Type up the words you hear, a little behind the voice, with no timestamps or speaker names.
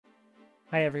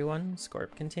Hi everyone,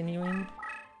 Scorp continuing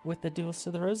with the Duelist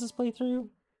of the Roses playthrough.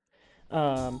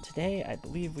 Today I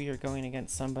believe we are going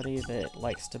against somebody that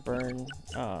likes to burn,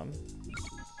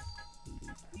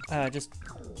 just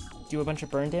do a bunch of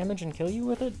burn damage and kill you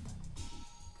with it.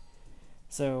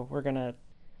 So we're gonna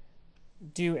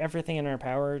do everything in our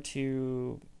power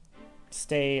to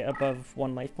stay above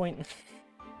 1 life point.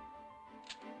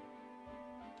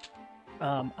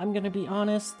 I'm gonna be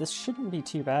honest, this shouldn't be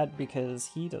too bad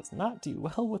because he does not do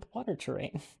well with water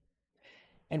terrain.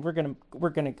 And we're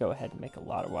gonna go ahead and make a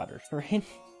lot of water terrain.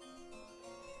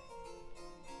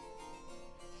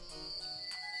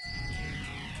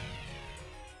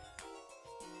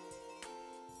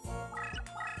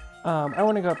 I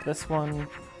want to go up this one.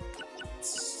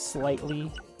 It's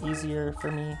slightly easier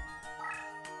for me.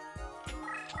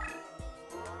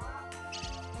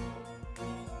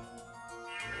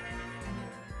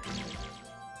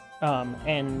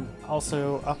 And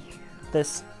also up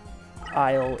this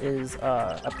aisle is,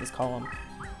 up this column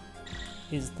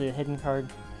is the hidden card.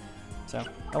 So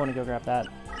I want to go grab that.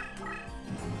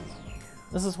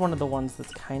 This is one of the ones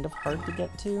that's kind of hard to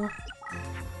get to.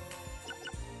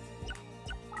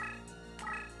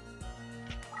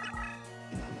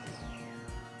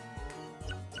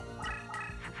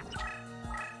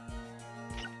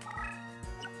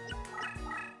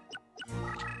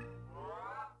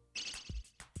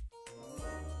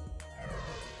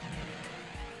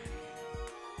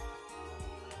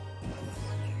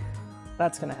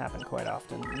 That's going to happen quite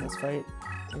often in this fight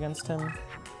against him.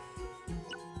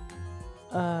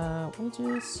 We'll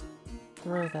just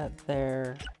throw that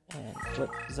there and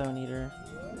flip Zone Eater.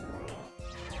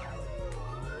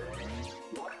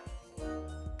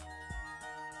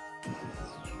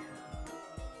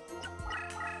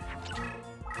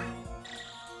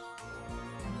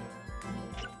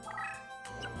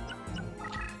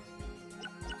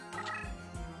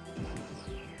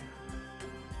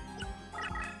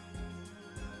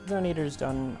 Zone Eater's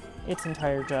done its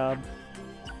entire job.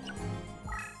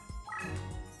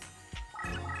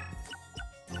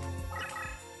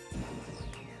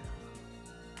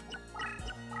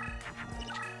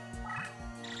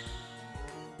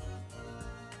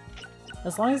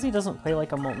 As long as he doesn't play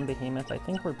like a Molten Behemoth, I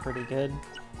think we're pretty good.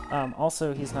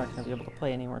 Also, he's not going to be able to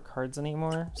play any more cards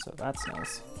anymore, so that's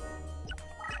nice.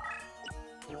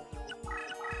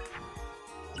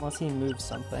 Unless he moves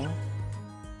something.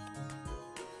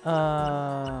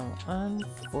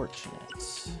 Unfortunate.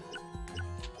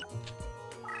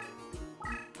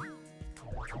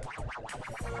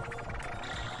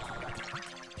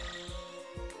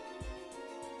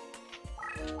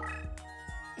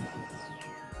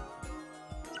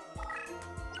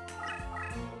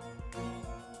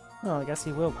 Oh, I guess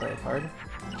he will play a card.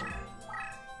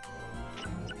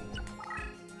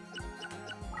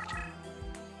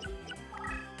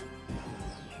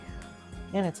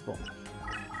 And it's full.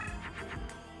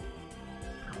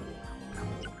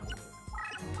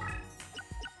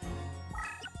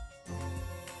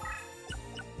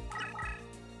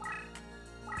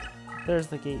 There's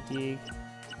the Gate Dig.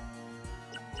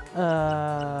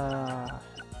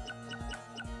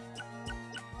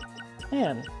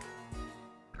 Man.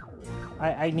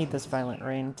 I need this Violent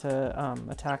Rain to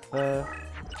attack the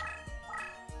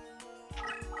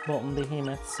Molten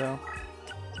Behemoth, so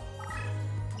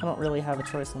I don't really have a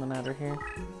choice in the matter here.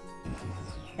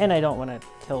 And I don't want to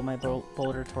kill my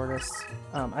Boulder Tortoise.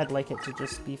 I'd like it to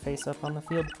just be face up on the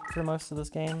field for most of this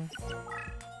game.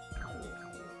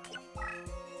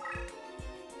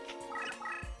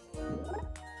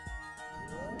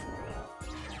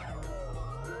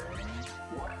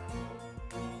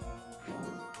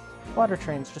 Water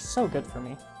Train's just so good for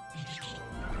me.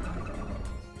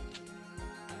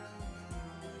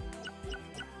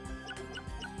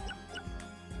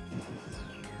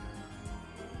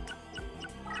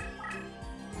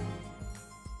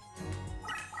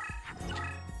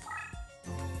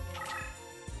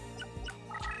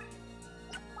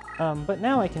 But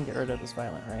now I can get rid of this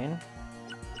Violent Rain.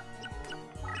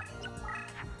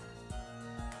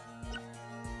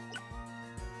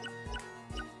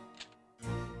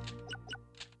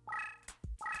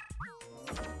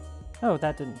 Oh,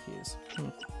 that didn't fuse.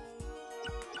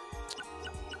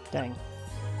 Dang.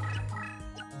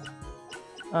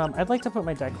 I'd like to put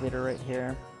my deck leader right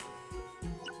here.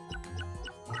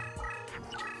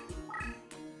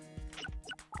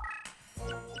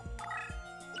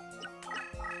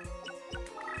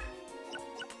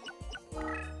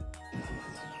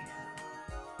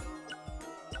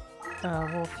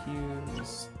 We'll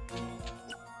fuse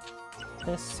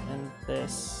this and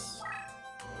this.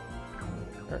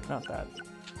 Or not that.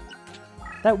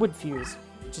 That would fuse.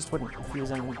 just wouldn't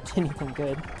fuse anything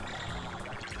good.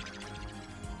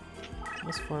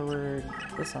 This forward,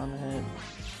 this on the hit.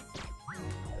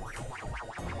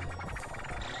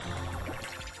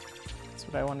 That's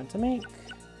what I wanted to make.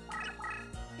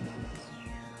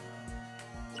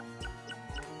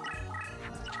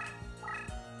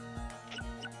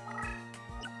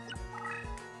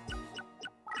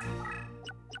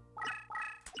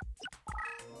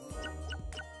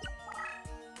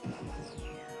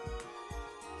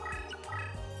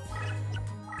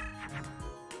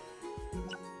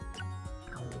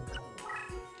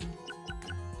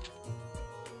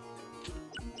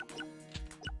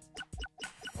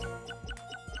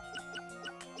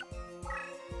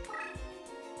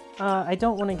 I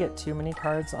don't want to get too many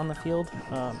cards on the field,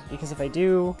 because if I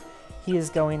do, he is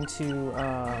going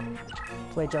to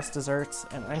play Just Desserts,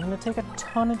 and I'm going to take a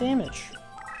ton of damage.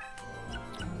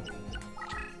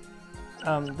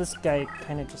 This guy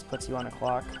kind of just puts you on a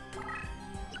clock.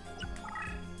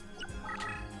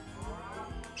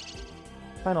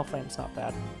 Final Flame's not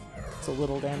bad. It's a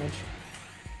little damage.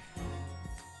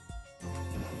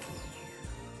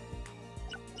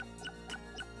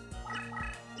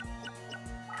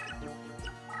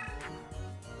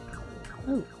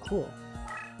 Ooh, cool.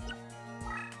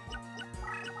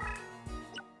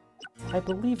 I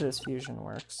believe this fusion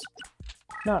works.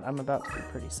 If not, I'm about to be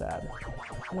pretty sad.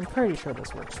 And I'm pretty sure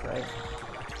this works right.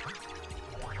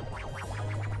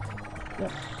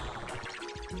 Yep.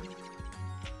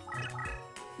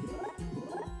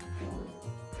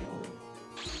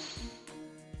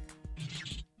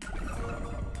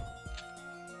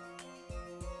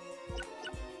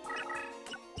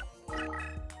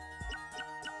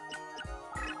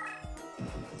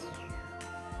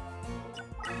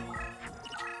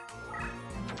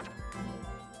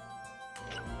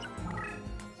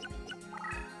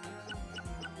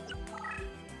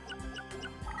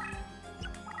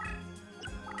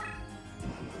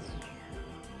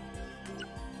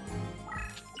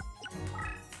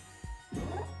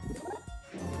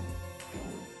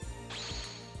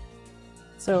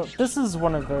 So this is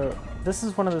one of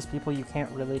those people you can't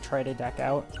really try to deck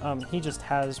out. He just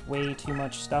has way too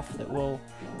much stuff that will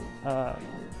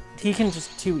he can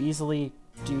just too easily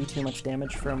do too much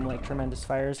damage from like Tremendous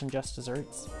Fires and Just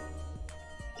Desserts.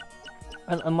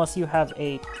 Unless you have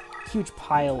a huge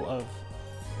pile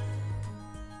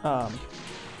of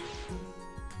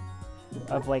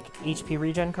like HP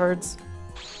regen cards.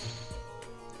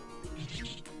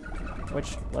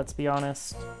 Which, let's be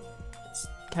honest, it's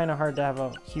kind of hard to have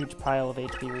a huge pile of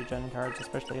HP regen cards,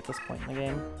 especially at this point in the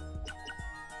game.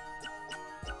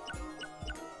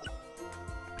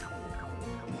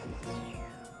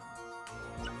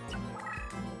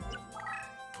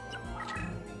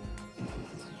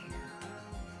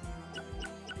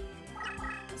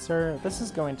 Sir, this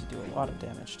is going to do a lot of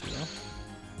damage to you.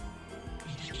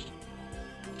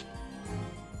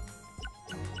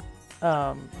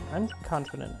 I'm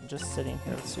confident in just sitting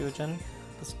here with Suijin.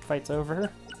 This fight's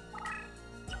over.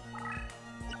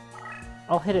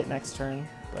 I'll hit it next turn,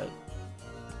 but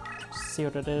just see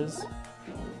what it is.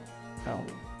 Oh.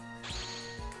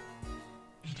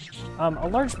 A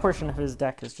large portion of his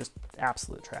deck is just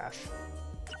absolute trash.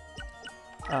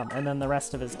 And then the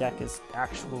rest of his deck is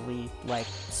actually, like,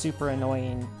 super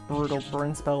annoying, brutal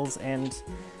burn spells and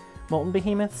Molten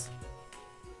Behemoths.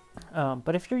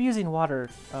 But if you're using water,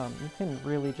 you can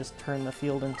really just turn the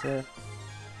field into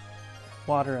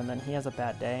water, and then he has a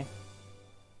bad day.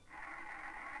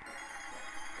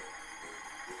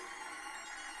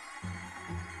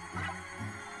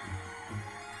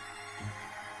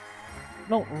 I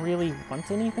don't really want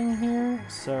anything here,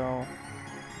 so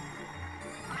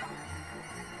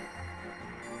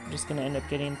I'm just gonna end up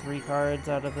getting 3 cards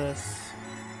out of this.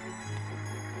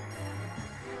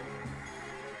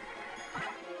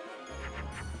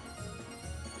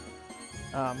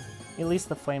 At least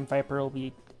the Flame Viper will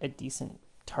be a decent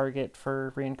target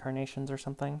for reincarnations or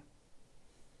something.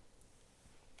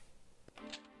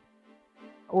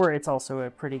 Or it's also a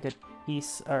pretty good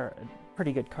piece, or a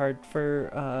pretty good card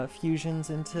for fusions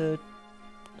into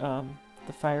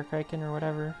the Fire Kraken or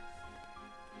whatever.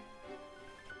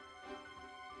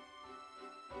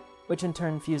 Which in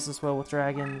turn fuses well with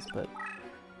dragons, but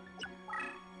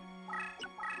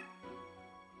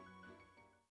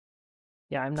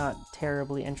yeah, I'm not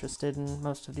terribly interested in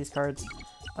most of these cards.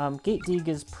 Gate Dig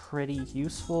is pretty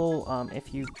useful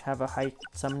if you have a high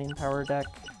summoning power deck.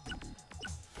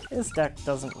 This deck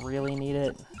doesn't really need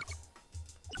it.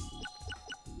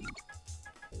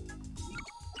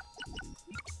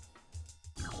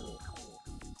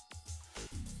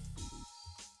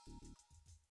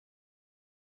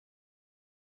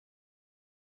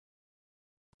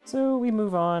 So we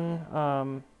move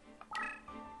on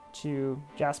to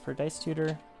Jasper Dice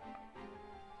Tutor,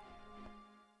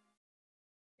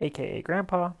 aka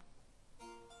Grandpa.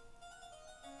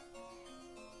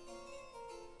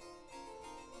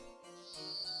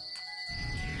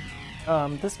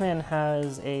 This man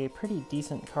has a pretty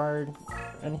decent card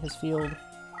in his field.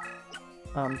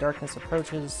 Darkness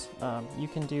Approaches. You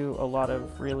can do a lot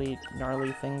of really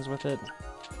gnarly things with it.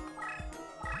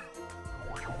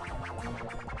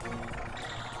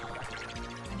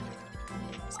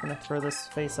 Just gonna throw this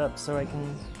face up so I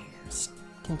can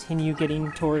continue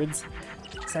getting towards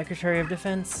Secretary of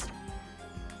Defense.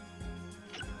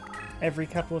 Every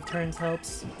couple of turns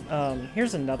helps.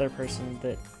 Here's another person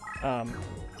that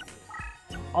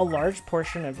a large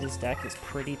portion of his deck is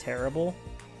pretty terrible.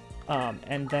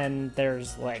 And then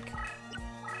there's like,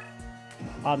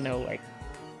 I don't know, like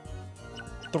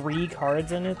 3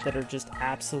 cards in it that are just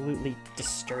absolutely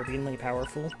disturbingly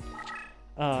powerful.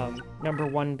 Number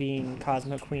 1 being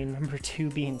Cosmo Queen, number 2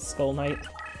 being Skull Knight.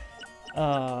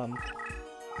 I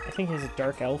think he has a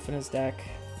Dark Elf in his deck.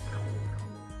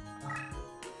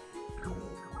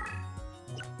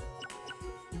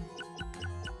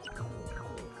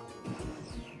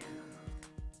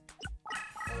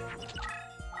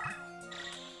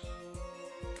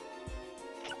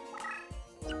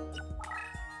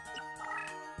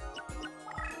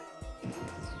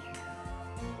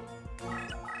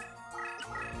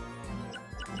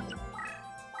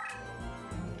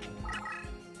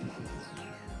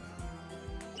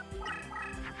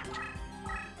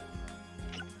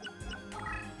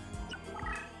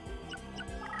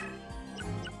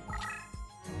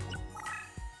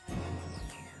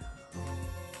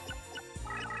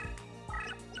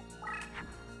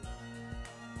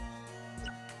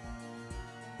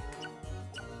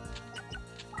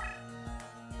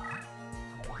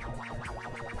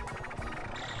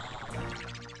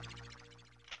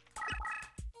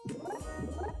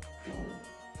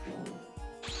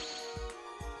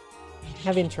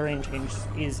 Having terrain change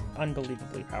is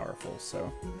unbelievably powerful,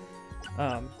 so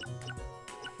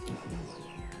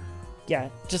yeah,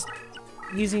 just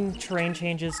using terrain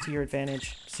changes to your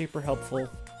advantage, super helpful.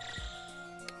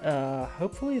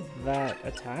 Hopefully that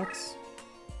attacks.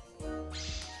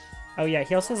 Oh yeah,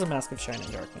 he also has a Mask of Shining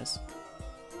Darkness.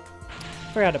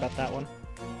 Forgot about that one.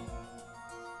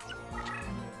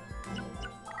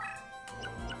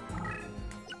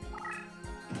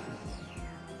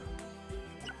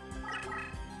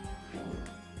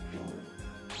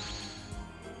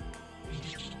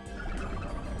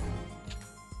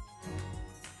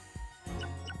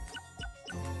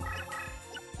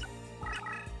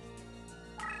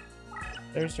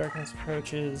 There's Darkness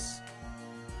Approaches.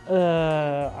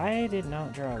 I did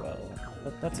not draw well,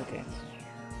 but that's okay.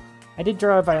 I did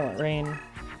draw a Violent Rain.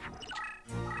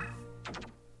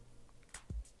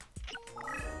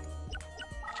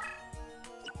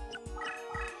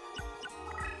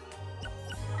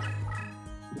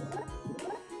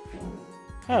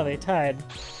 Oh, they tied.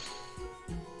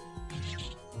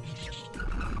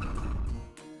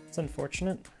 It's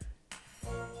unfortunate.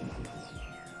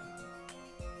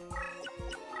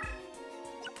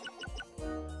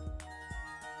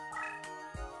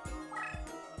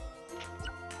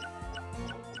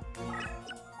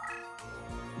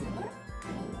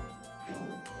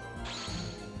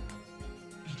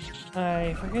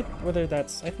 I forget whether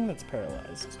that's... I think that's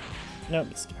paralyzed. Nope,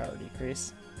 it's power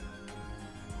decrease.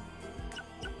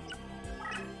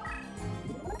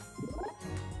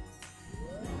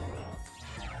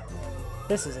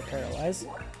 This is a paralyze.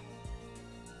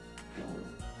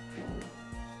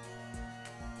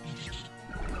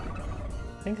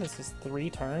 I think this is 3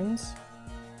 turns?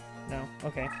 No,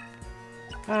 okay.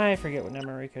 I forget what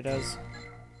Nemoriko does.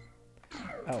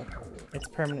 Oh, it's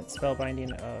permanent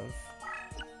spellbinding of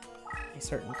a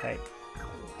certain type.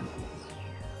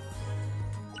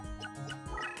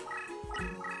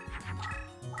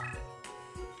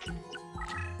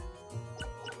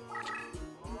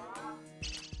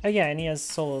 Oh yeah, and he has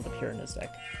Soul of the Pure in his deck.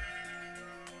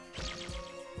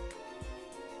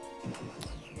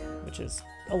 Which is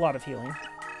a lot of healing.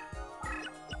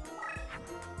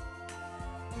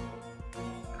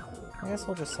 I guess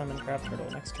we'll just summon Crab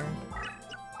Turtle next turn.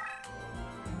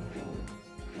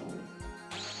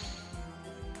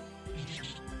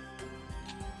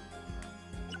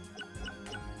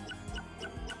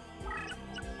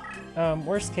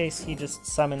 Worst case, he just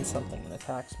summons something and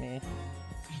attacks me.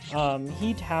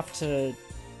 He'd have to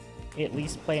at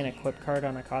least play an equip card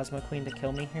on a Cosmo Queen to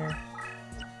kill me here.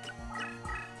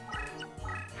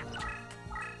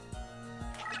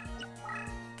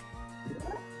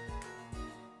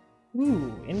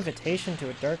 Ooh, invitation to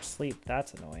a dark sleep.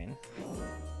 That's annoying.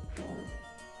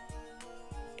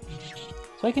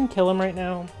 So I can kill him right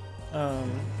now.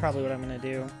 Probably what I'm gonna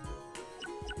do.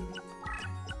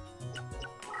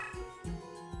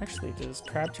 Actually, does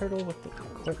Crab Turtle with the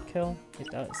quick kill? It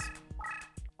does.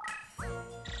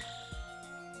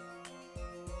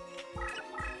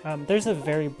 There's a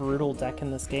very brutal deck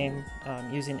in this game,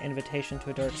 using Invitation to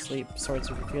a Dark Sleep, Swords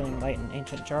of Revealing Light, and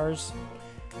Ancient Jars.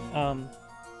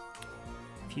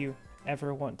 If you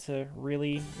ever want to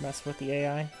really mess with the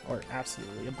AI, or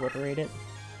absolutely obliterate it.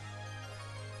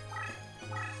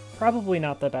 Probably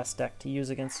not the best deck to use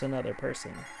against another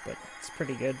person, but it's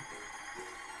pretty good.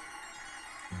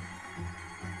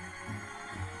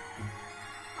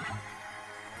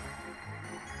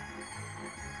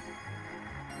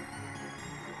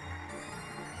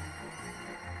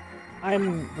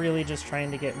 I'm really just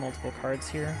trying to get multiple cards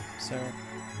here, so...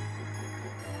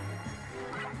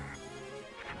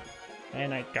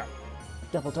 And I got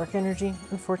double Dark Energy,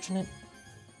 unfortunate.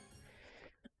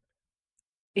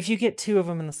 If you get 2 of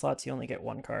them in the slots, you only get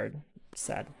 1 card.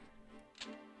 Sad.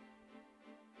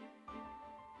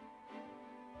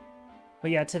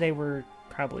 But yeah, today we're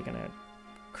probably gonna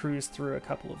cruise through a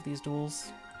couple of these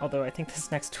duels. Although I think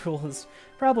this next duel is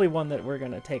probably one that we're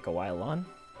gonna take a while on.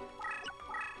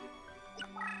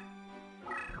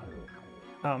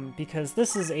 Because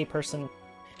this is a person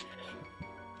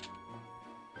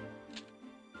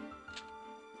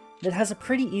that has a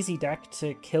pretty easy deck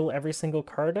to kill every single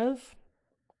card of,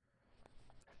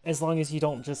 as long as you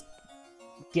don't just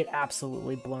get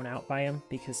absolutely blown out by him,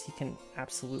 because he can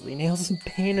absolutely Nails and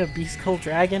Bane a Beast Skull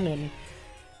Dragon, and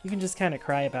you can just kind of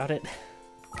cry about it.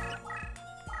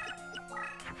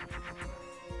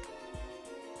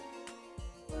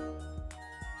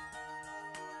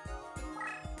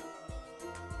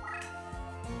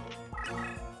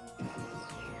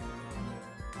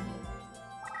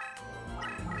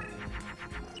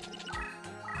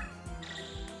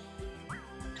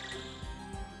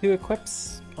 Two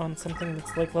equips on something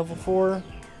that's like level 4.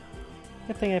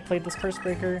 Good thing I played this Curse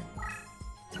Breaker.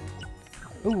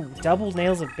 Ooh, double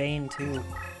Nails of Bane too.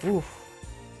 Oof.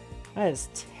 That is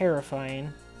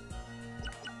terrifying.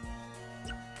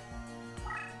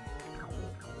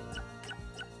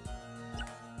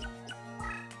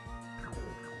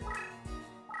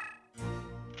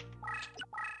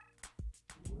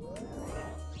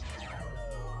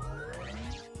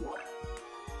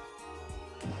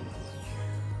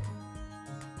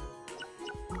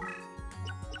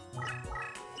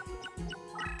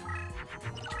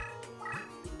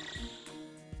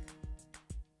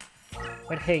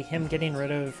 But hey, him getting rid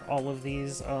of all of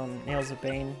these Nails of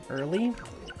Bane early,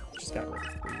 just got rid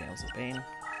of 3 Nails of Bane,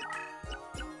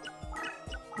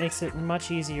 makes it much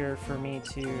easier for me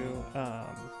to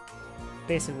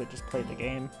basically just play the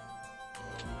game.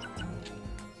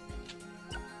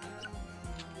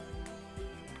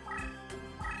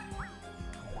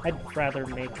 I'd rather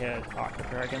make an Aqua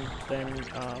Dragon than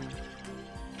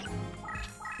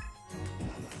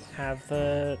have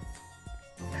a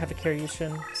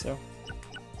Karyushin, so...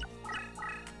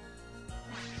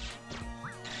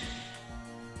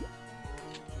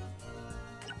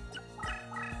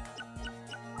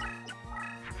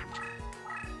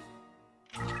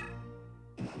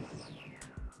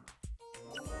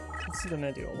 This is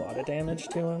gonna do a lot of damage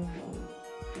to him.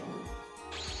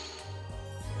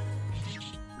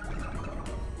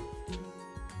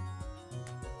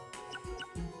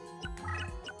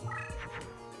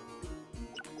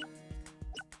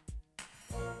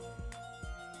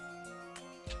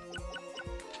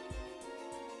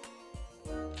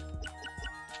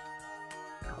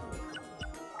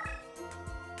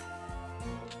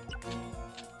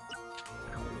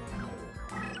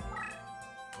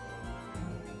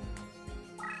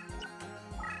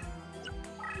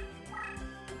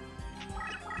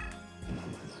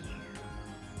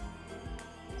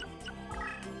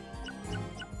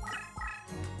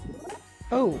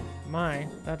 Oh my,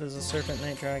 that is a Serpent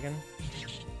Knight Dragon.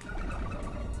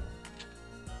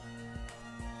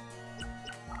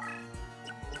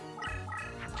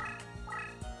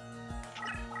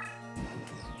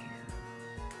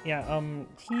 Yeah,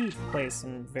 he plays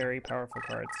some very powerful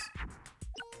cards.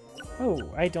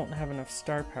 Oh, I don't have enough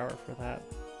star power for that.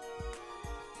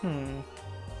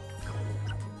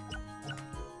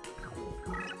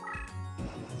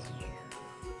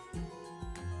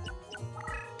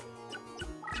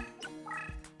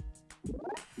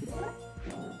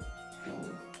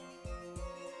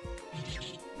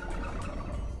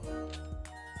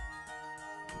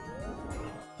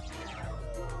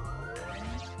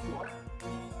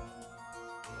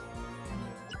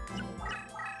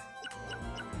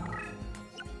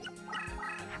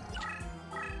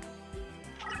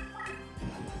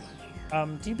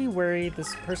 Do be wary,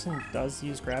 this person does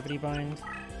use Gravity Bind.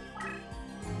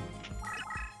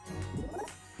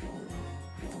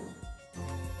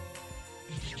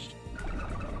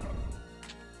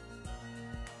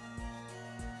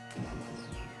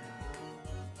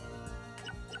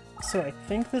 So I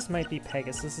think this might be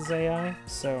Pegasus's AI,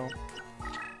 so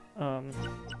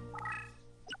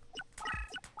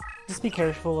just be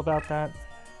careful about that.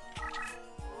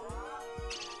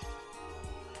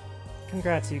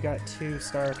 Congrats, you got 2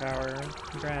 star power.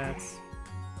 Congrats.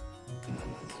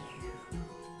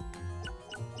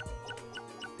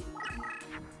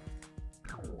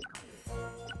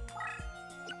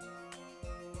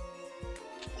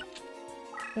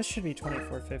 This should be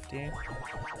 2450.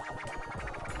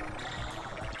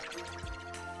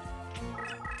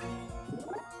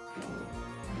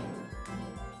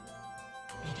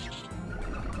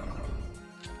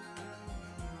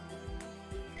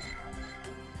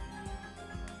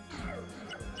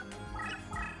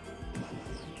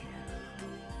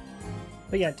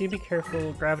 But yeah, do be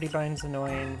careful, Gravity Bind's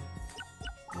annoying.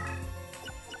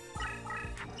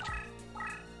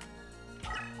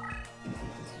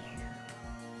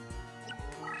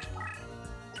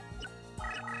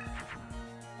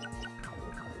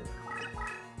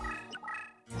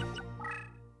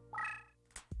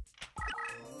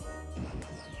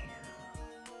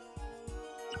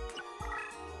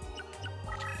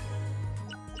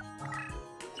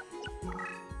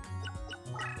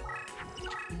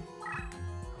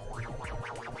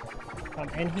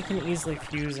 And he can easily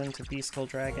fuse into Beastal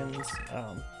Dragons,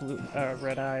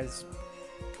 Red Eyes,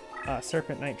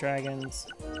 Serpent Knight Dragons.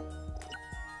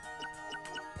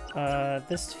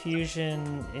 This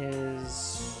fusion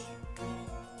is...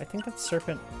 I think that's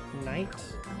Serpent Knight?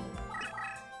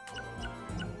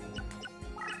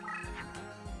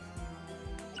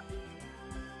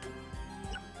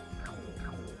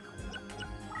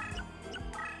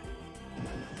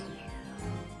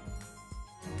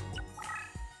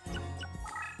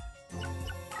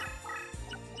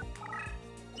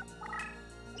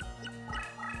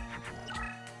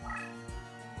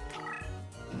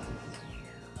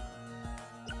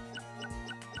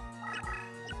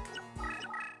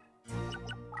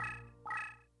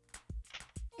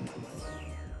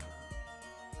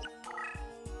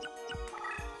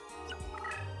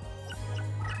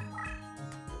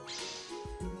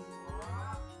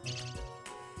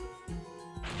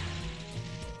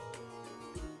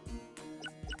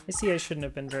 I see I shouldn't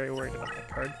have been very worried about that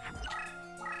card.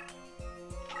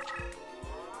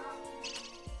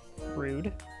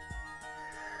 Rude.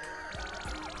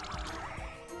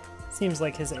 Seems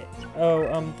like his A-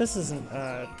 Oh, this isn't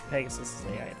Pegasus'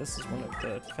 AI. This is one of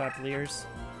the Fabaliers.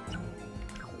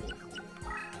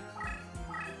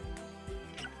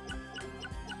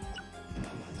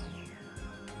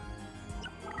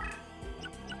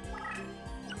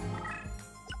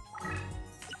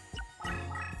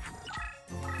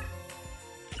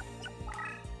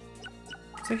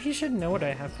 So he should know what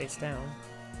I have face down.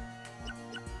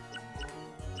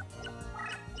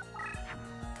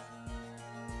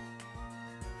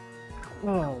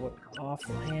 Oh, what an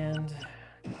awful hand.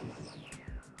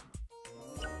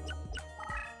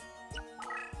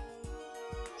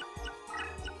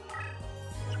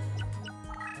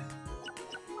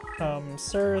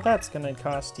 Sir, that's gonna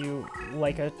cost you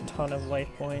like a ton of life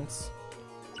points.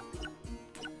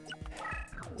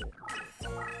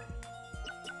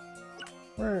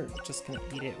 We're just gonna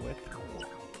eat it with...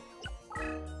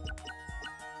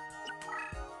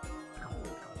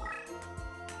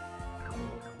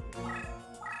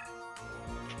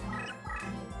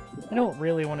 I don't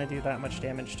really want to do that much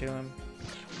damage to him.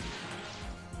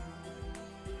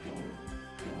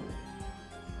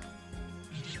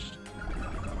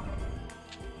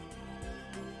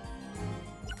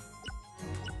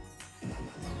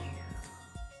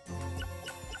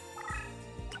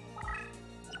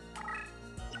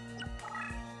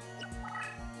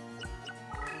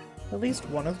 At least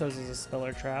one of those is a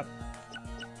Spiller Trap.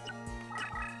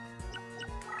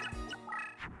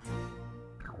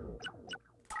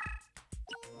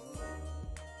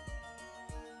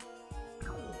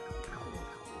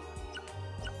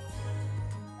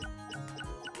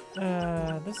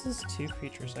 This is 2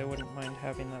 creatures I wouldn't mind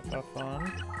having that buff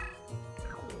on.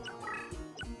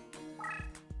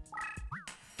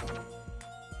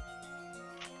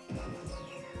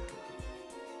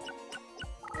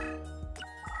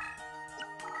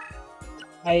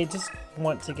 I just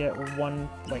want to get one,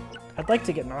 like, I'd like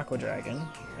to get an Aqua Dragon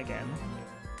again.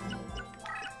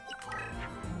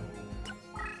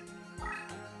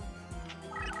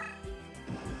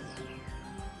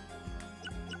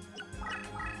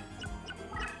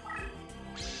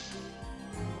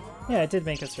 Yeah, it did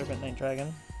make a Serpent Knight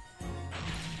Dragon.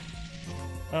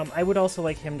 I would also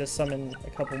like him to summon a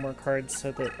couple more cards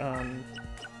so that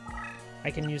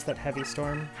I can use that Heavy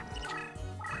Storm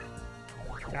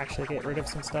to actually get rid of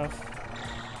some stuff.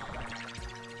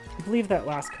 I believe that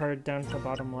last card down to the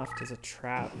bottom left is a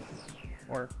trap,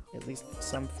 or at least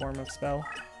some form of spell.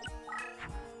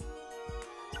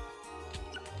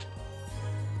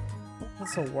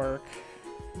 This'll work.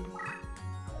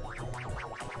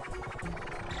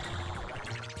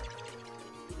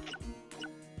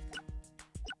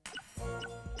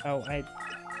 Oh, I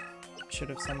should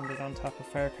have summoned it on top of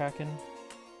Firecracken.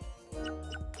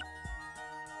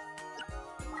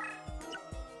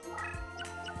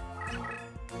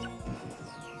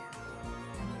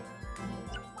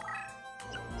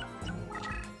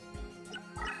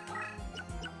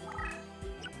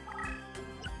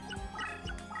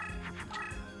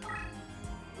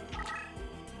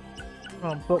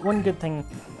 But one good thing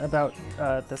about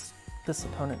this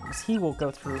opponent is he will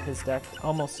go through his deck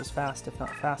almost as fast, if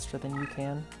not faster, than you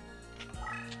can.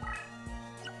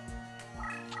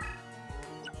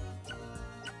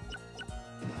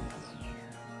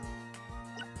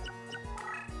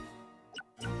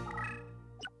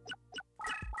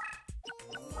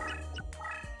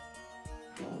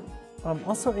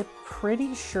 Also, I'm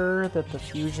pretty sure that the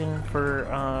fusion for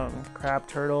Crab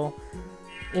Turtle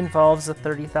involves a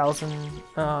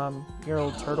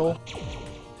 30,000-year-old turtle.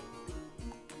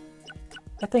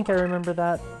 I think I remember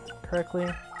that correctly.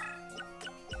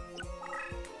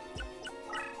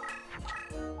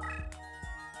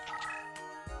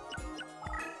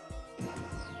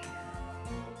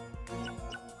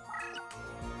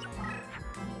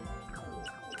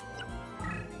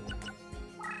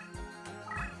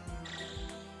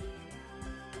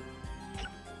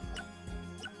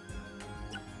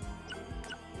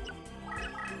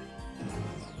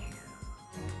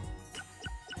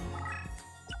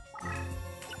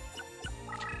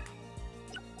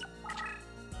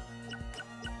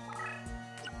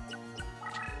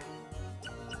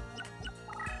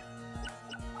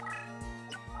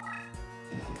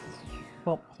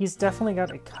 Well, he's definitely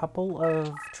got a couple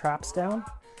of traps down,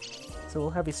 so we'll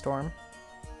Heavy Storm.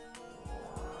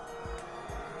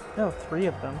 No, 3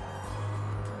 of them.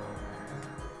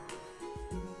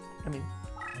 I mean...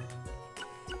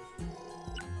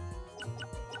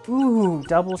 Ooh,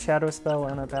 double Shadow Spell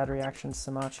and a bad reaction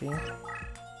Samachi.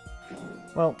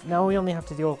 Well, now we only have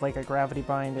to deal with like a Gravity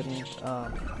Bind and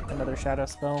another Shadow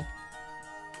Spell.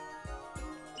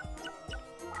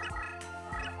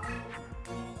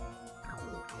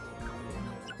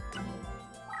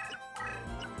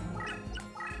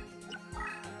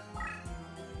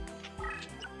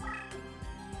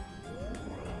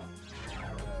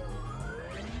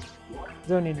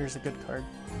 Zone Eater's a good card.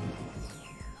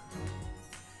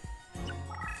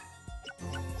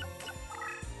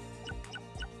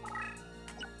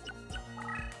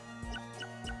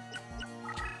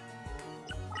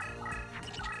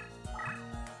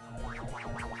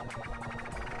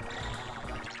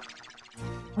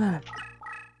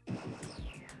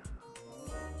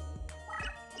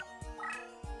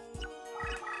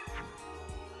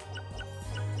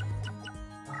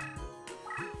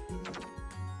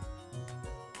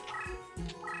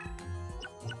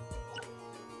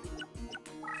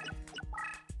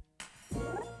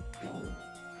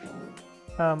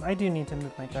 I do need to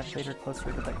move my deck later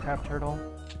closer to that Crab Turtle.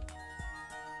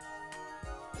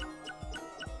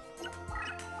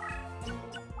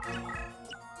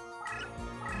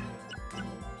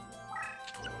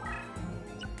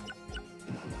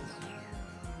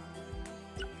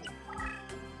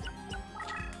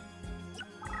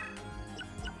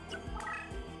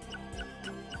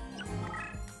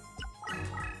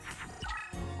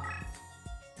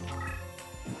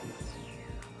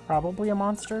 Probably a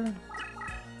monster.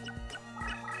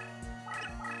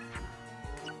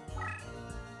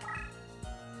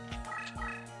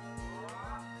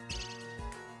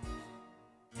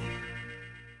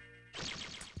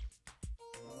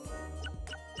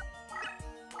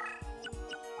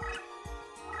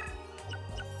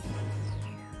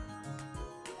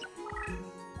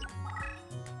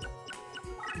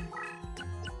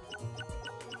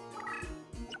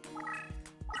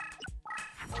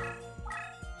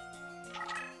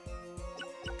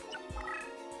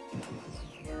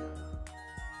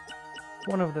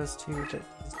 One of those two that is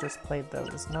just played, though,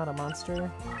 is not a monster.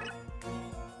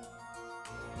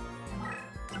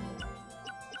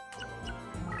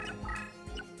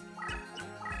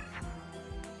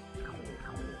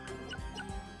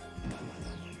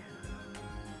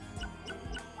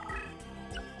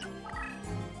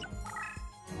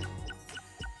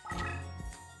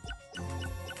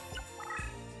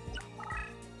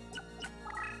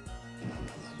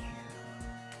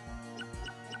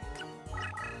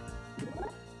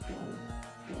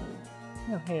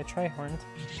 Oh, hey, a Trihorn.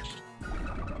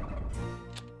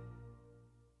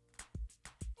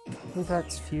 I believe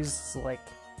that's fused like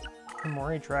a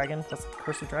Mori Dragon plus a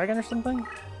Curse of Dragon or something?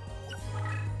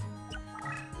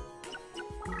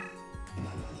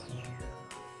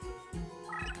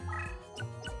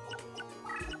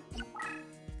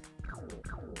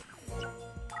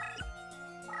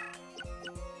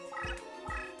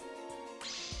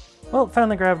 Well,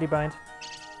 found the Gravity Bind.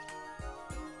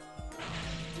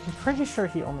 I'm pretty sure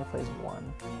he only plays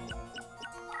one.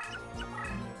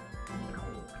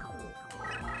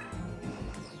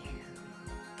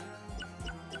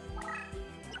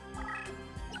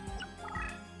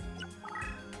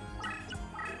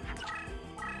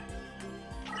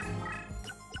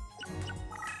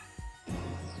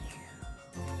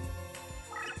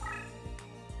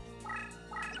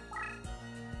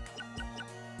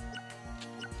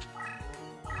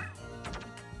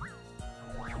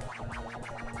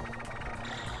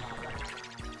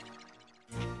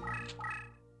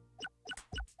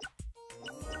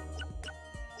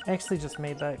 I actually just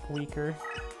made that weaker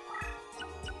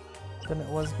than it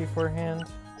was beforehand,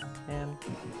 and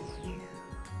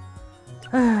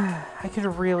I could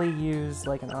really use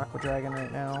like an Aqua Dragon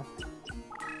right now.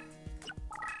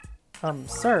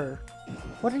 Sir,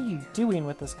 what are you doing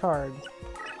with this card?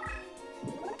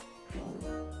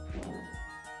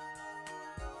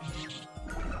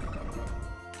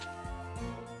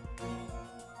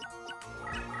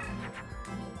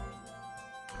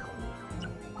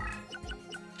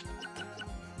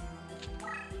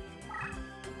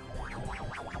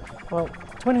 Well,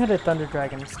 Twin-Headed Thunder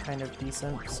Dragon is kind of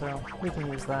decent, so we can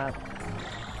use that.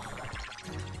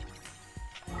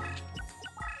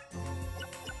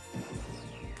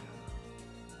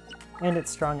 And it's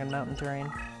strong in Mountain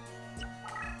Terrain.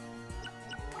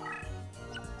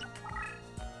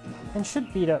 And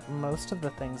should beat up most of the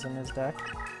things in his deck.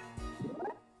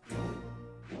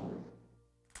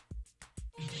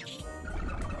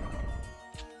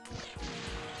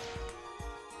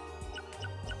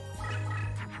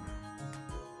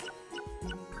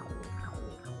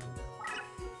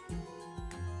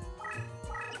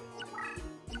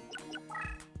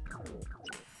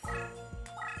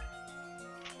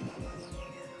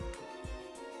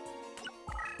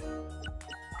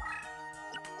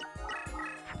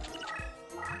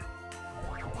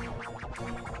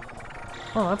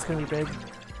 Oh, that's gonna be big.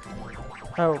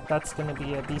 Oh, that's gonna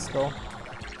be a Beast Skull.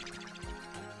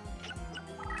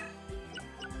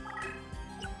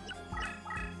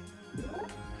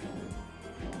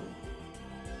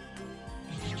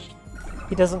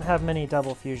 He doesn't have many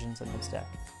double fusions in his deck.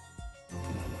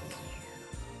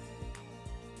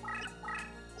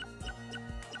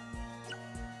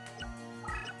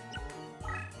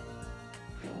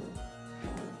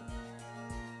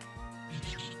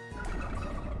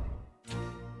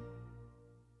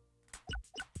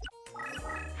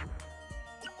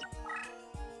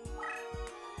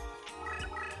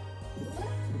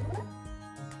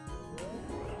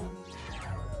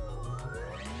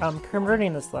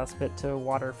 Converting this last bit to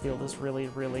Water Field is really,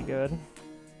 really good.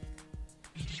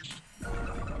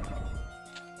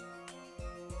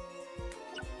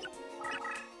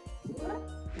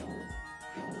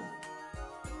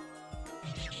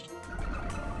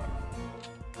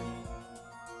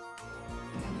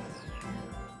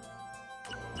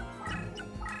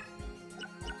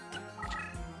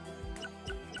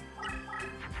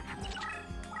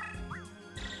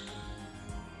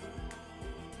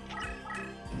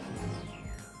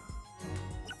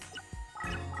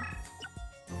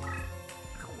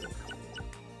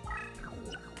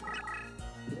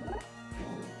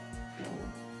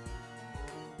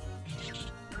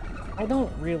 I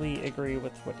don't really agree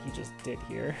with what he just did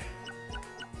here.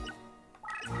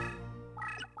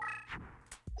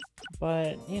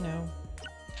 But, you know.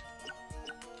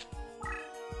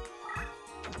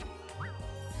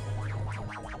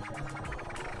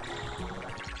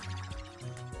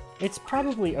 It's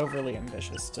probably overly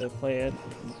ambitious to play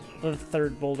the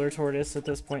third Boulder Tortoise at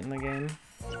this point in the game.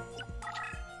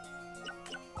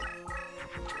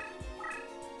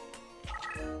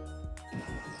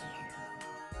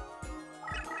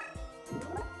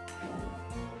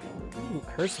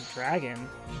 Curse of Dragon.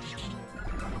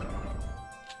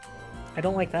 I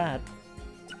don't like that.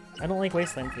 I don't like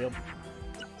Wasteland Field.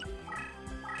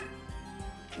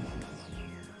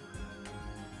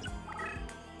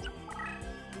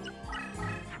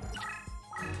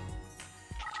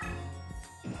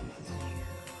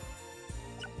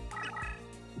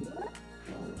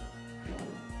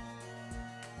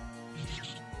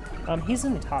 He's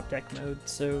in top deck mode,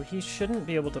 so he shouldn't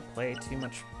be able to play too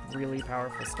much really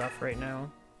powerful stuff right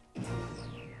now.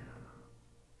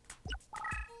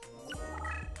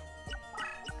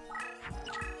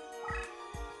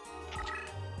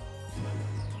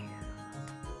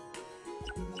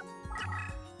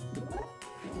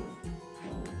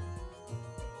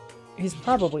 He's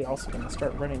probably also going to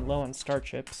start running low on star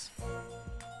chips.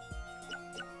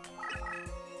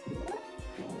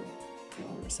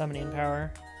 Summoning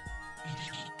power.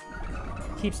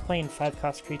 Keeps playing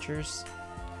 5-cost creatures.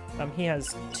 He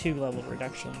has 2 level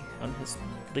reduction on his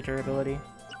leader ability.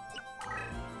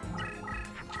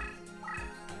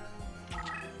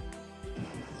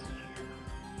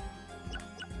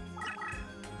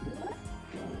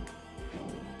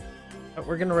 But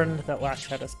we're gonna run into that last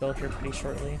shadow spell here pretty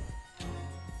shortly.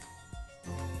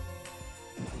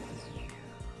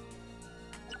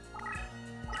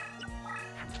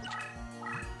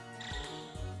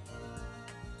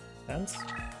 Sense?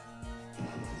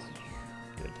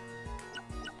 Good.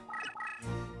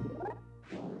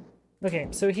 Okay,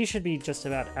 so he should be just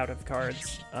about out of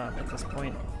cards at this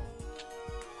point.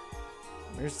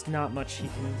 There's not much he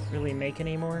can really make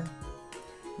anymore.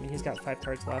 I mean, he's got 5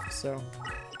 cards left, so...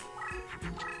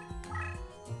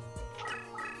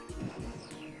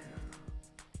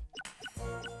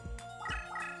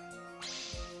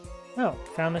 Oh,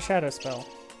 found the shadow spell.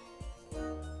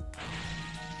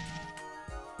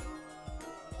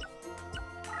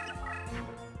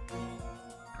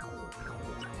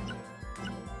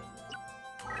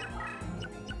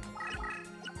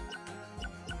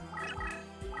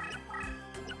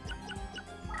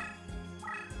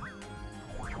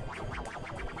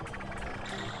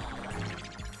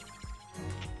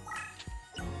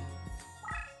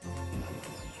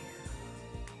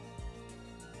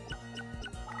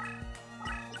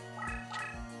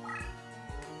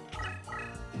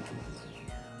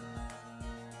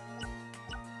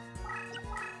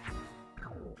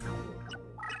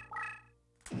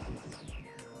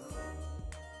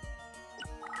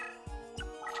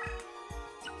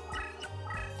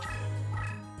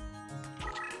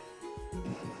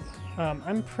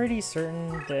 I'm pretty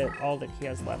certain that all that he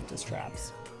has left is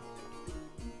traps.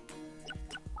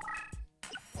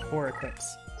 Or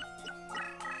equips.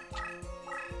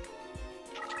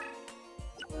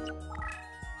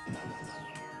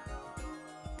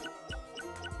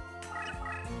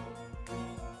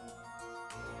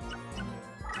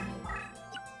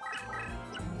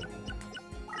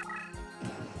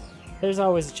 There's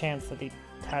always a chance that he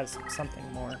has something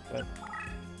more, but...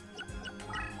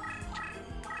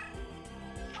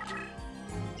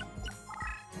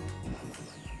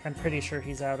 I'm pretty sure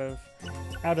he's out of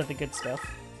the good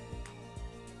stuff.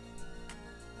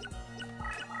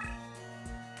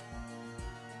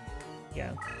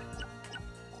 Yeah.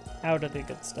 Out of the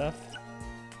good stuff.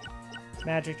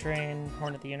 Magic Drain,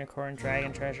 Horn of the Unicorn,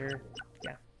 Dragon Treasure.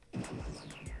 Yeah.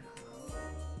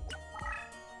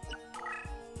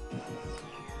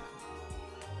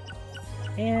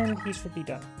 And he should be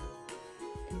done.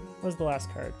 What was the last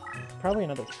card? Probably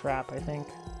another trap, I think.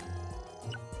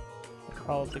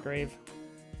 Call of the Grave.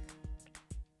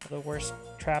 The worst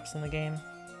traps in the game.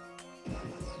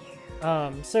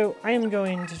 So I am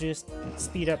going to just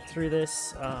speed up through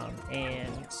this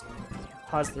and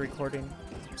pause the recording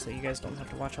so you guys don't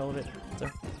have to watch all of it. So,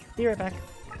 be right back.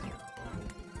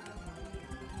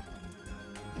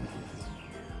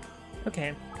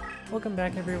 Okay, welcome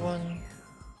back everyone.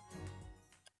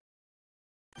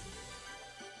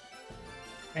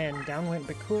 And down went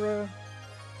Bakura.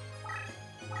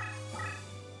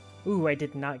 Ooh, I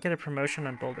did not get a promotion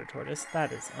on Boulder Tortoise.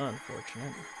 That is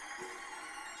unfortunate.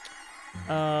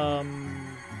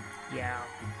 Yeah.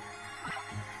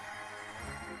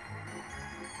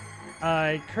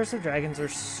 Curse of Dragons are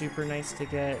super nice to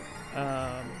get.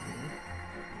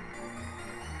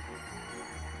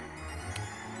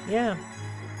 Yeah.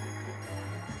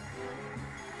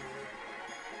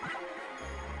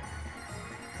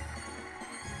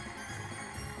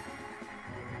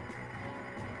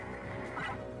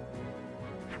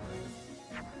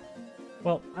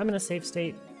 Well, I'm gonna save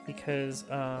state because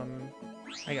I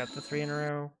got the 3 in a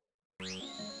row.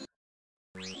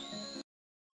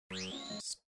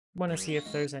 Just want to see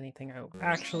if there's anything I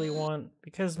actually want,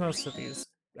 because most of these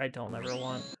I don't ever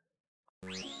want.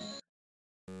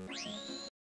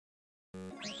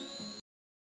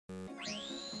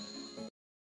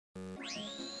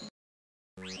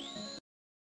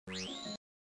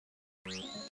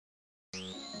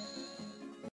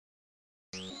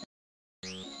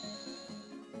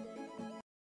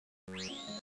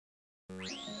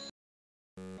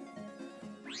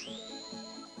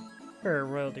 Sure,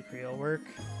 Royal Decree will work.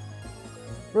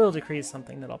 Royal Decree is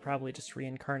something that I'll probably just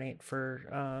reincarnate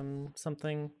for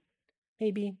something.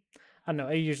 Maybe. I don't know,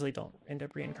 I usually don't end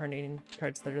up reincarnating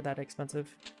cards that are that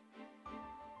expensive.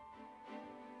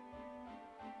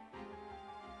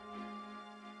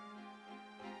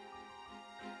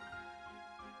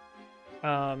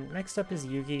 Next up is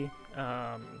Yugi.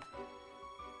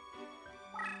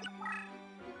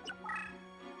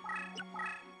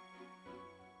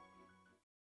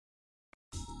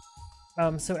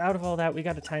 So out of all that, we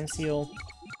got a Time Seal.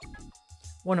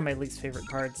 One of my least favorite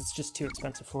cards. It's just too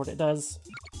expensive for what it does.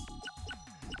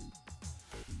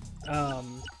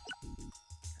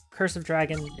 Curse of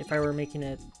Dragon, if I were making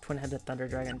a Twin-Headed Thunder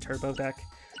Dragon Turbo deck,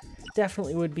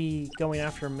 definitely would be going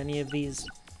after many of these.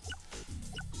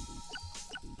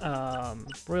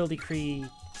 Royal Decree,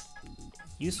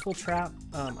 useful trap.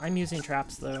 I'm using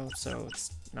traps though, so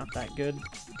it's not that good.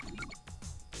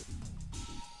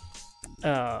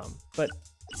 But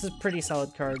this is a pretty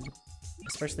solid card,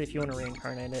 especially if you want to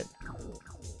reincarnate it.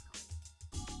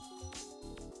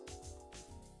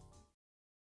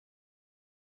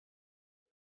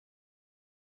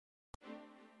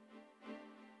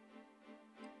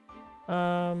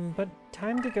 But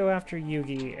time to go after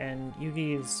Yugi, and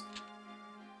Yugi's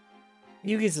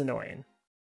annoying.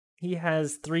 He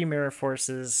has 3 Mirror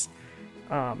Forces,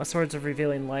 a Swords of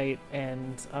Revealing Light,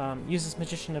 and uses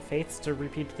Magician of Faiths to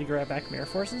repeatedly grab back Mirror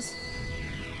Forces.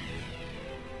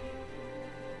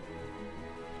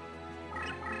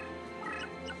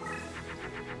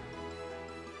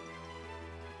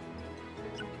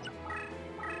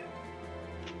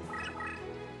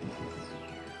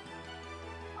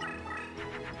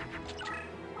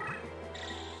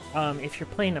 If you're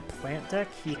playing a plant deck,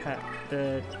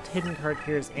 the hidden card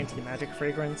here is Anti-Magic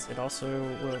Fragrance. It also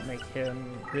will make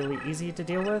him really easy to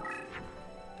deal with.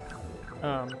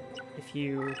 If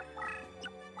you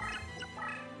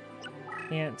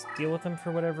can't deal with him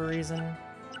for whatever reason.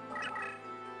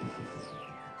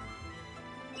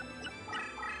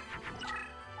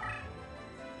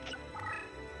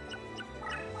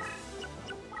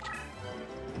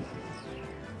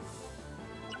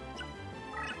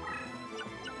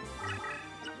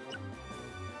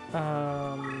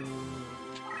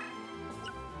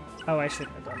 Oh, I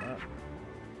shouldn't have done that.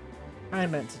 I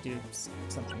meant to do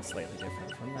something slightly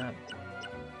different from that.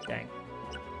 Dang.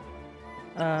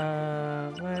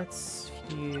 Let's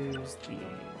use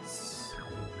these.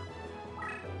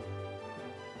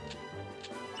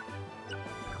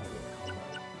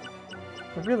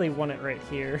 I really want it right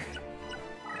here.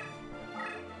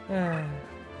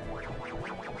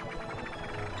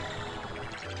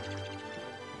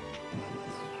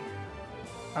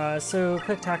 So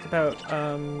quick talk about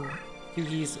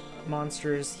Yugi's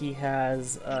monsters. He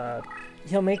has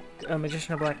he'll make a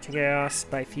Magician of Black Chaos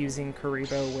by fusing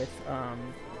Kuriboh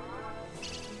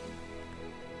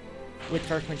with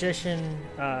Dark Magician.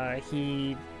 I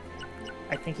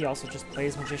think he also just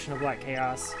plays Magician of Black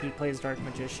Chaos. He plays Dark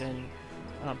Magician.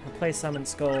 He'll play Summon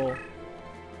Skull.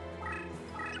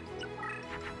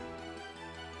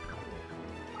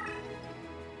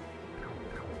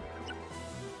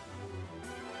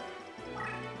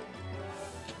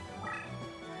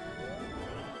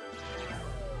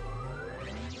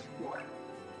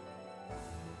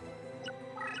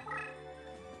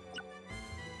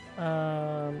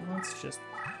 Let's just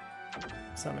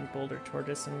summon Boulder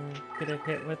Tortoise and get a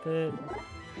hit with it.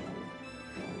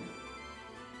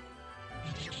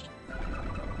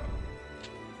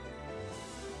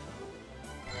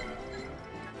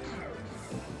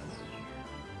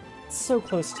 It's so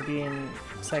close to being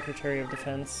Secretary of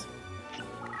Defense.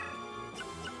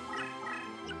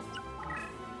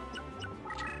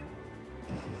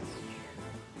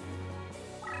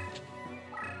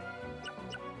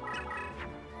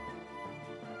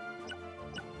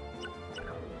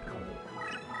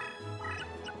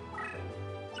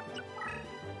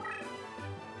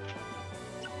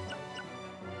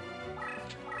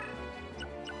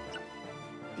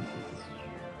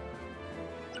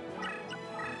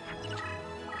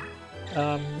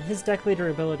 His deck leader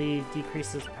ability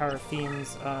decreases the power of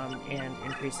fiends and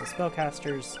increases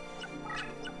spellcasters.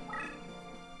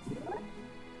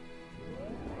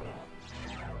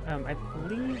 I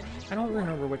believe... I don't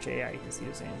remember which AI he's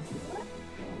using.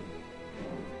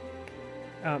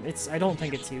 I don't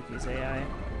think it's Yuki's AI.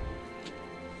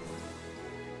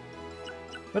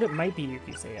 But it might be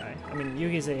Yuki's AI. I mean,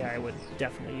 Yuki's AI would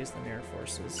definitely use the Mirror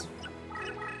Forces.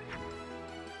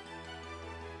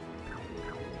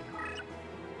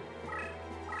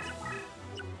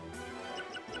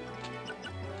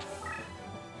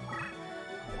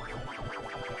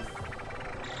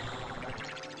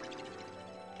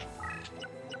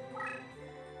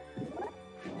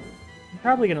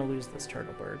 Probably gonna lose this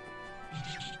turtle bird,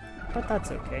 but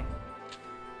that's okay.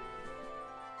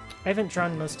 I haven't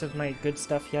drawn most of my good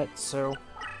stuff yet, so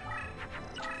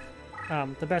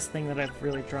the best thing that I've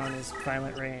really drawn is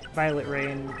Violet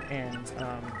Rain and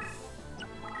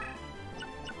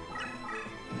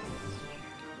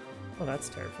Oh, that's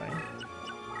terrifying.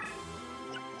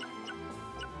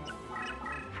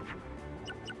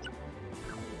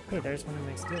 Hey, there's one of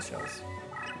my steel shells.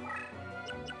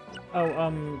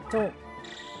 Oh, don't...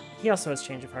 He also has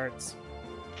Change of Hearts.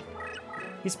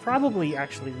 He's probably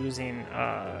actually using,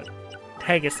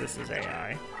 Pegasus's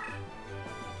AI.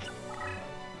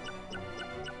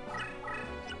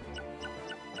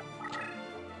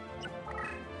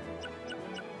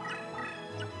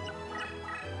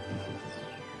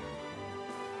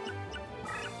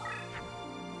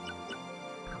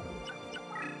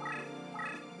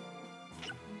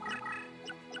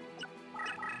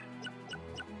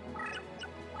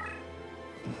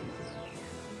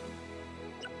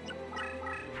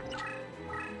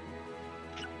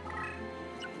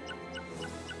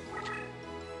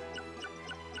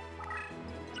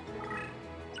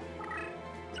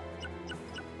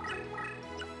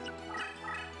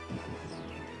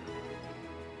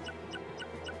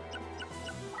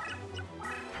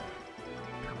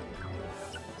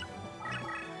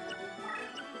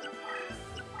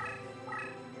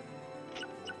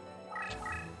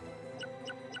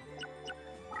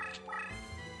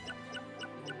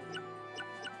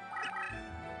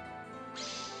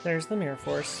 There's the Mirror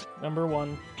Force, number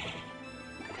 1.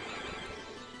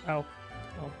 Oh.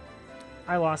 Oh.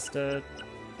 I lost a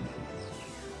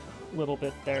little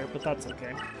bit there, but that's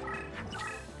okay.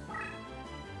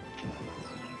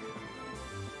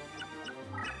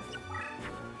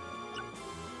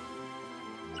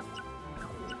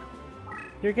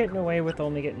 You're getting away with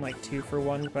only getting like 2 for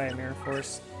 1 by a Mirror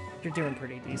Force. You're doing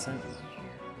pretty decent.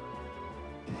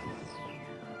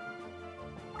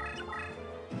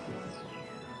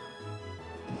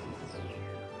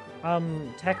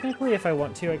 Technically, if I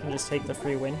want to, I can just take the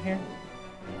free win here.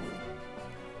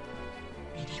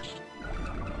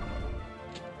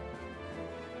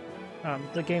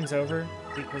 The game's over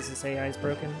because this AI is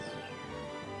broken.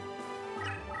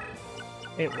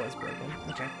 It was broken,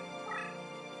 okay.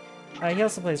 He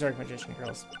also plays Dark Magician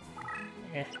Girls.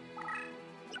 Eh.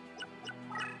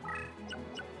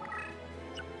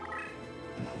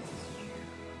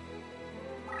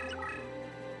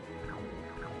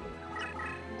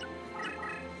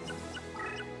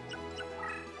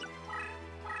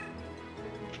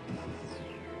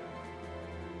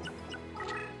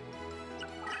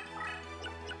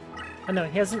 Oh no,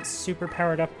 he hasn't super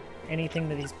powered up anything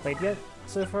that he's played yet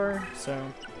so far, so...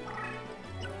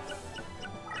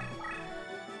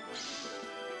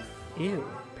 Ew,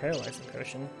 paralyzing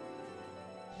potion.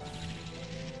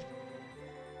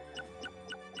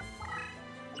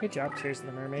 Good job, Tears of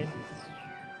the Mermaid.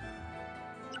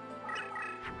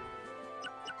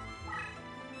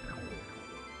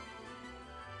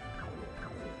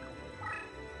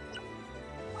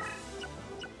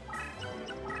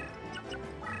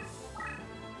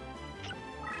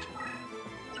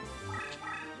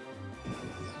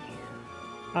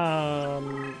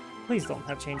 Please don't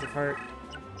have Change of Heart.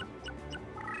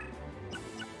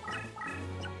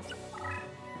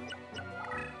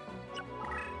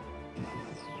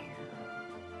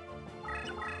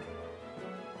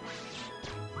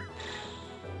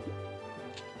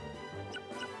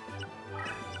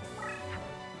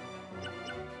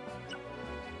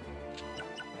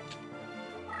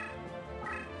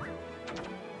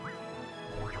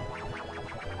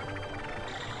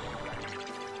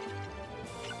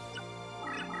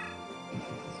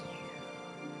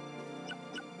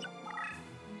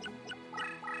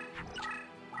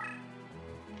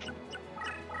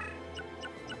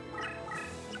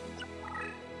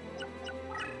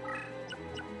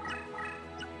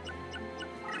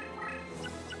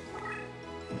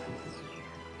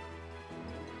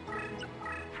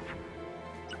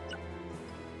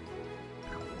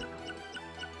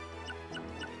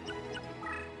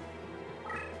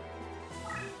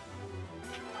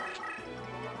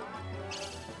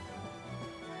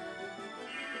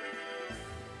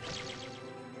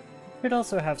 Could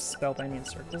also have Spellbinding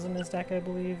Circles in his deck, I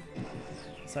believe.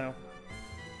 So,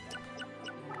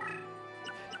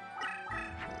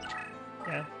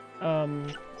 yeah.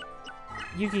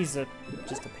 Yugi's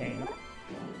just a pain.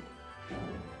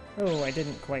 Oh, I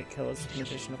didn't quite kill his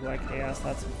Magician of Black Chaos.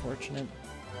 That's unfortunate.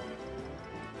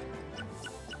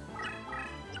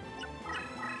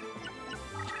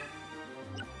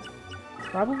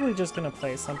 Probably just gonna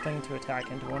play something to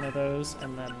attack into one of those,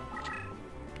 and then...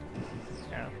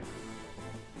 yeah.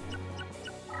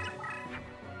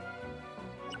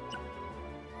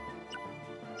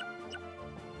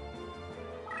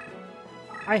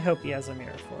 I hope he has a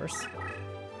Mirror Force.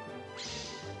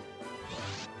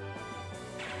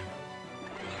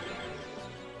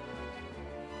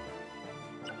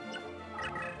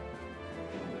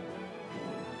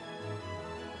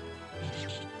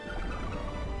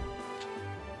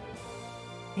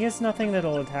 He has nothing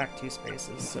that'll attack 2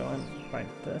 spaces, so I'm fine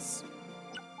with this.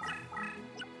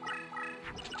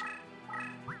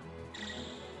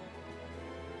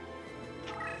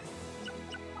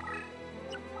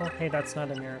 Oh, hey, that's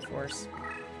not a Mirror Force.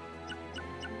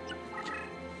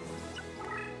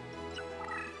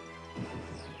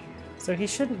 So he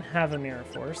shouldn't have a Mirror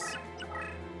Force.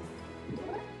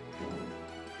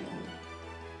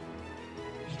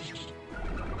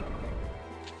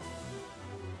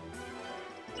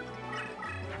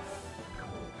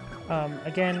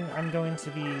 Again, I'm going to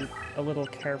be a little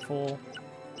careful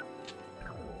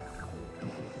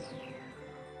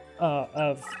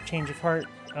of Change of Heart.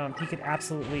 He could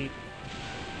absolutely...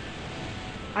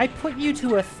 I put you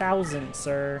to 1,000,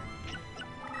 sir.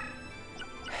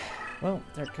 Well,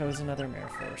 there goes another Mirror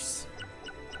Force.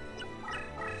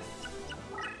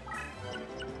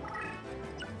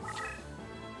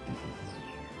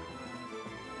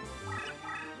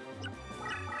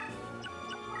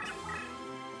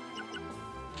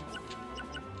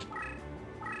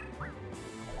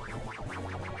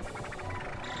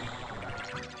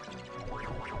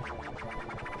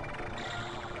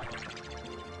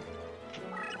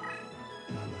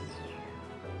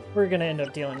 We're gonna end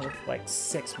up dealing with like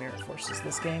 6 Mirror Forces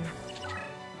this game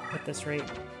at this rate.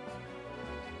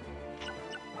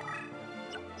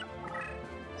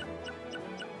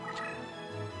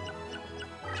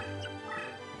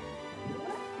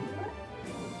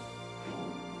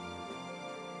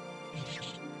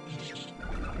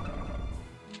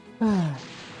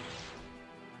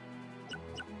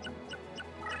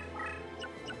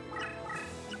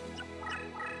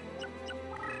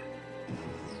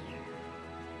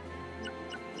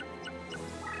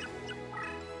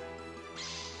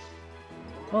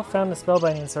 Well, found the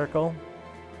spellbinding circle.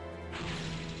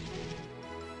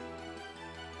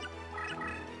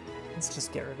 Let's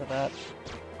just get rid of that.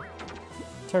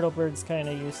 Turtle Bird's kind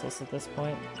of useless at this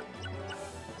point.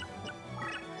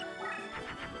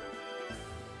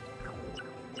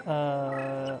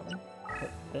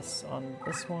 Put this on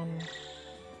this one.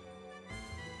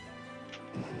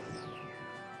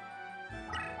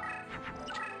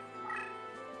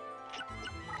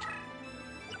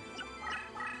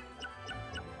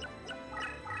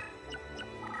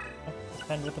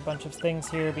 With a bunch of things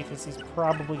here because he's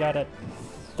probably got a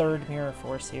 3rd Mirror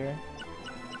Force here.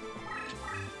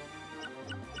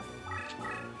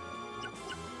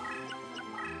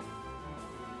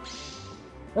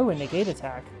 Oh, a negate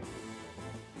attack.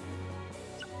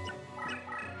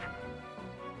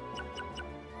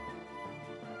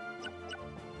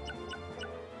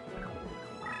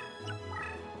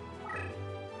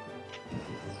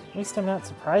 At least I'm not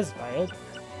surprised by it.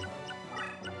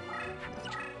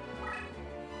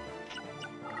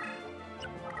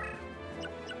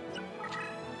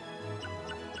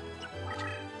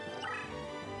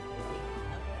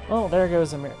 Oh, there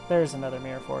goes there's another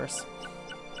Mirror Force.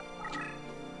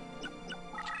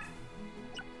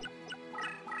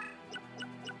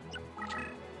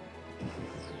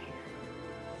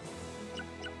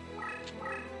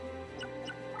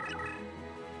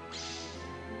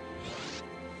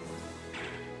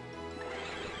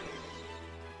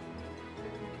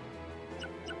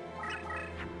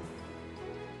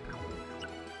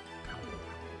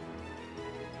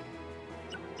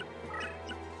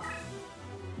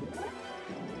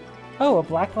 Oh, a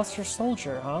Blackluster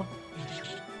Soldier, huh?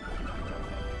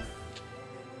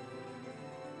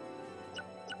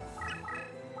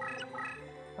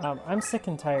 I'm sick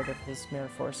and tired of his Mirror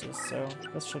Forces, so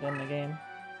this should end the game.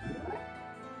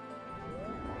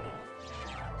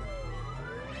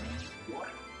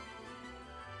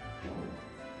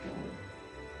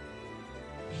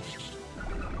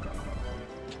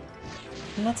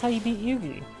 And that's how you beat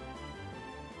Yugi.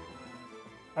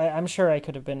 I'm sure I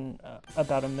could have been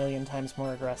about 1,000,000 times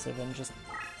more aggressive and just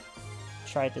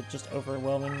tried to just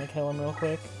overwhelmingly kill him real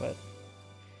quick, but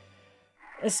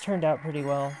this turned out pretty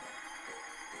well.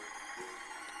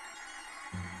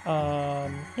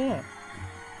 Yeah.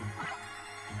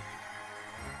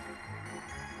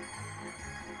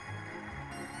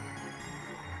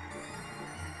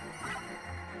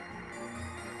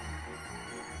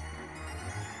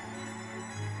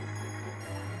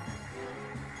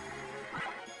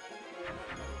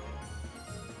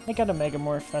 I got a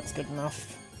Megamorph, that's good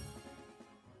enough.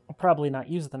 I'll probably not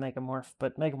use the Megamorph,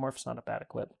 but Megamorph's not a bad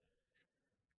equip.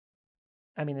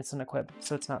 I mean, it's an equip,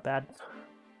 so it's not bad.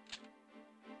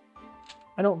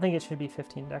 I don't think it should be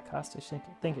 15 deck cost, I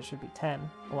think it should be 10,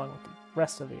 along with the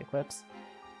rest of the equips.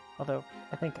 Although,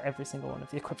 I think every single one of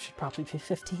the equips should probably be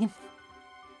 15.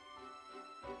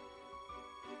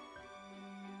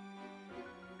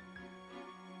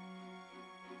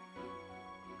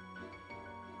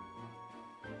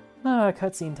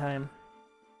 cutscene time.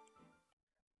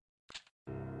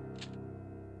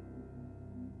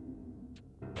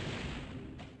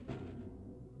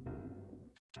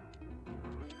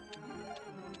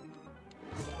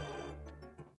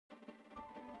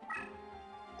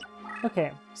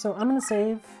 Okay, so I'm gonna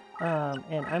save,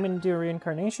 and I'm gonna do a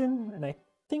reincarnation, and I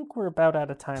think we're about out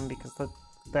of time because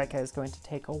that guy's going to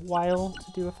take a while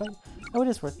to do a fight. Oh, it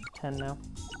is worth 10 now.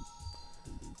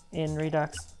 In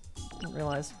Redux. Didn't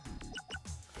realize.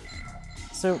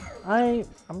 So I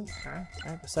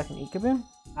have a second Ikaboon.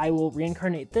 I will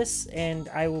reincarnate this, and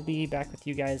I will be back with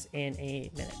you guys in a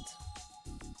minute.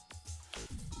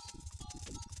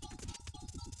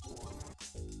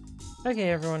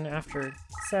 Okay, everyone, after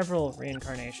several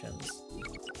reincarnations,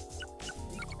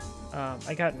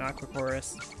 I got an Aqua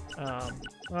Chorus.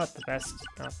 Not the best,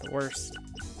 not the worst.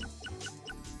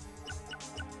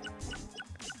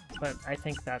 But I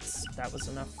think that was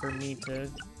enough for me to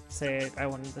say I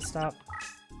wanted to stop.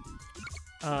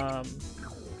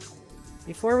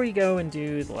 Before we go and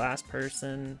do the last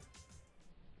person,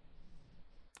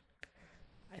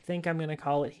 I think I'm gonna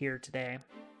call it here today.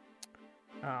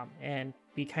 And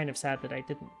be kind of sad that I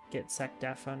didn't get Sec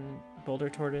Def on Boulder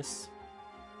Tortoise.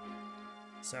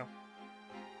 So,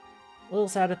 a little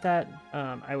sad at that.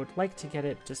 I would like to get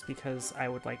it just because I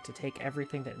would like to take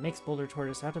everything that makes Boulder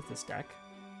Tortoise out of this deck.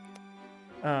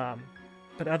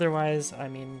 But otherwise, I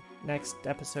mean, next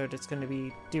episode it's going to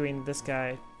be doing this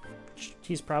guy.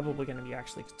 He's probably going to be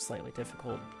actually slightly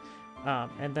difficult.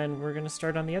 And then we're going to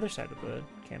start on the other side of the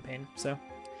campaign. So,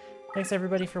 thanks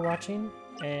everybody for watching,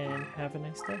 and have a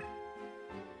nice day.